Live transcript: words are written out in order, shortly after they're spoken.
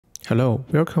Hello,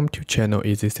 welcome to channel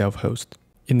Easy Self-Host.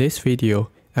 In this video,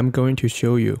 I'm going to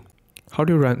show you how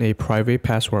to run a private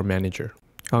password manager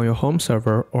on your home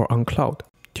server or on cloud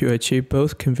to achieve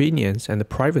both convenience and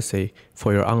privacy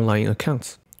for your online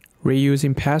accounts.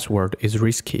 Reusing password is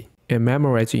risky, and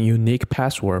memorizing unique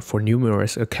password for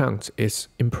numerous accounts is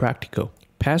impractical.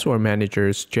 Password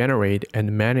managers generate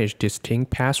and manage distinct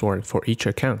passwords for each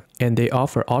account, and they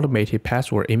offer automated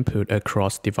password input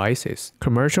across devices.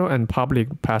 Commercial and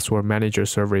public password manager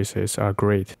services are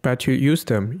great, but to use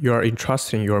them, you are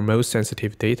entrusting your most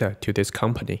sensitive data to this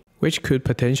company, which could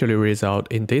potentially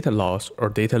result in data loss or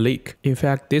data leak. In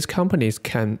fact, these companies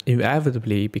can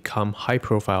inevitably become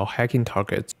high-profile hacking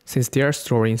targets since they are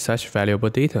storing such valuable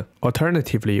data.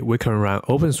 Alternatively, we can run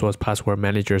open-source password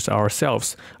managers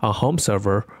ourselves on home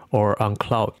server or on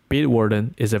cloud.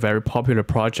 Bitwarden is a very popular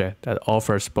project that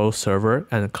offers both server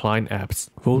and client apps.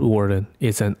 Vaultwarden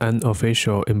is an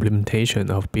unofficial implementation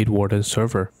of Bitwarden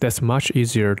server that's much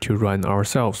easier to run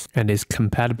ourselves and is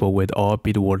compatible with all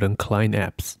Bitwarden client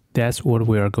apps. That's what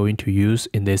we are going to use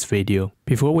in this video.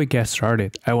 Before we get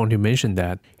started, I want to mention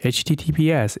that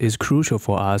HTTPS is crucial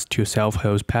for us to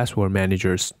self-host password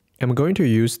managers. I'm going to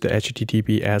use the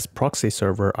HTTPS proxy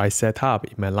server I set up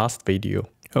in my last video.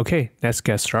 Okay, let's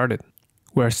get started.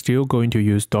 We're still going to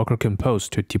use Docker Compose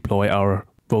to deploy our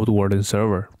Vaultwarden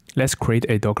server. Let's create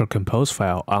a Docker Compose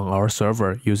file on our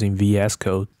server using VS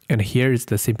Code. And here is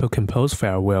the simple compose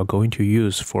file we are going to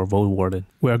use for Vaultwarden.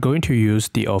 We are going to use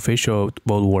the official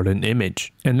Vaultwarden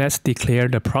image. And let's declare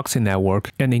the proxy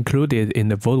network and include it in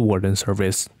the Vaultwarden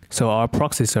service so our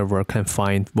proxy server can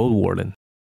find Vaultwarden.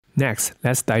 Next,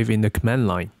 let's dive in the command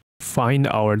line. Find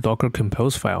our Docker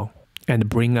Compose file and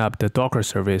bring up the Docker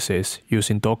services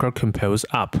using Docker Compose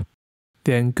up.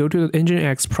 Then go to the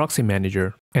Nginx proxy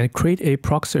manager and create a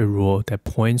proxy rule that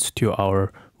points to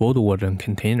our Vaultwarden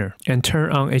container and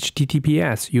turn on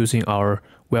HTTPS using our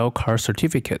wildcard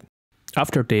certificate.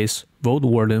 After this,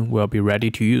 Vaultwarden will be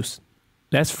ready to use.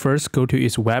 Let's first go to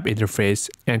its web interface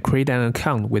and create an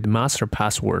account with master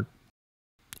password.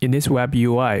 In this web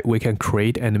UI, we can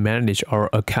create and manage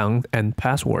our account and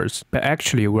passwords, but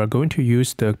actually we're going to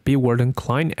use the Bitwarden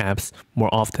client apps more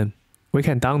often. We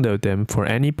can download them for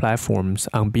any platforms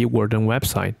on Bitwarden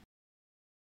website.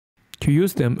 To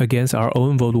use them against our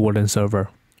own Vaultwarden server,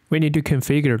 we need to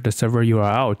configure the server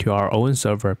URL to our own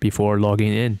server before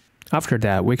logging in. After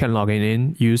that, we can log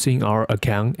in using our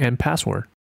account and password.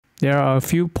 There are a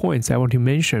few points I want to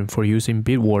mention for using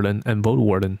Bitwarden and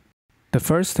Vaultwarden. The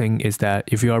first thing is that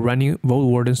if you are running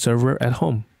Vaultwarden server at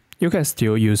home, you can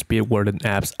still use Bitwarden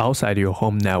apps outside your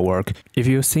home network if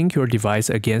you sync your device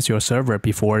against your server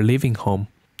before leaving home,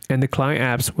 and the client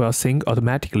apps will sync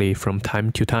automatically from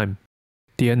time to time.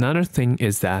 The another thing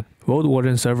is that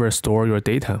Vaultwarden servers store your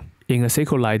data in a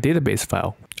SQLite database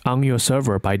file on your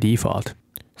server by default,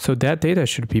 so that data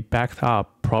should be backed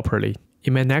up properly.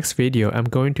 In my next video, I'm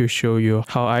going to show you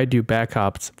how I do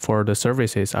backups for the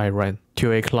services I run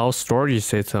to a cloud storage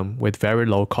system with very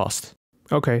low cost.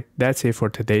 Okay, that's it for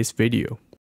today's video.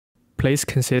 Please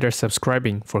consider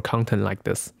subscribing for content like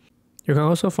this. You can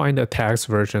also find a text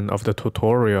version of the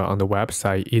tutorial on the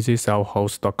website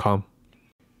easyselfhost.com.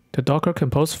 The Docker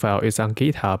Compose file is on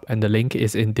GitHub and the link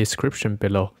is in description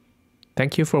below.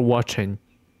 Thank you for watching.